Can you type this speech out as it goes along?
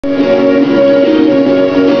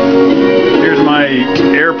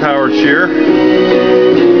air-powered shear,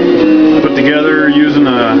 put together using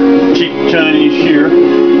a cheap Chinese shear.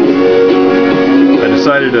 I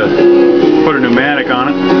decided to put a pneumatic on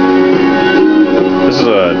it. This is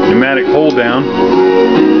a pneumatic hold down.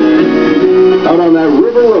 Out on that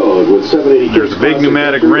river road with 780. There's a big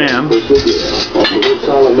pneumatic ram here,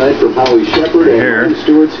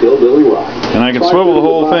 and I can swivel the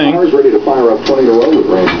whole thing. Ready to fire up 20 in a row with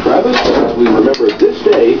Randy Travis. As we remember this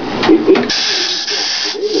day in 18.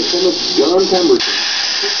 Today, the chemist John Pemberton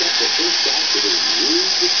picked up the first batch of his new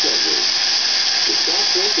discovery. The stock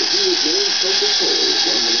point that he was named Coca-Cola is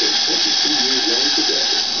 122 years young today.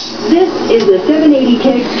 This is the 780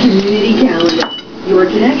 Kicks Community Calendar, your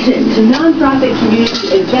connection to non-profit community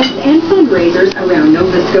events and fundraisers around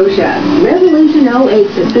Nova Scotia. Revolution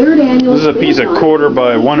 08's the third annual. This is a piece of 1/4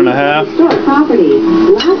 by 1.5. Historic properties.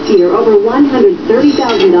 Last year, over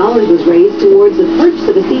 $130,000 was raised towards the purchase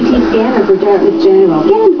of a CT scanner for Dartmouth General.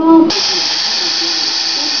 Get involved.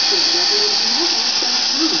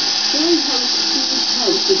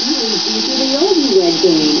 The Oldie Red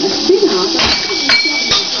Game, a spin-off of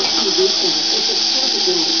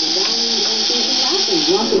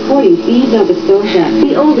while supporting Feed Nova Scotia.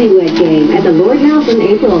 The Oldie Red Game at the Lord Nelson,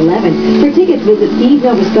 April 11th. For tickets, visit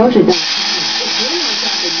feednovascotia.com. If you're not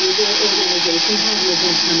a user organization has an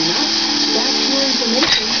event coming up, that's your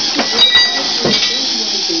information to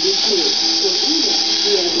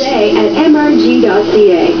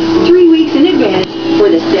email@mrg.ca 3 weeks in advance for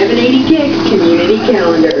the 780 Kicks Community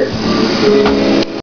Calendar.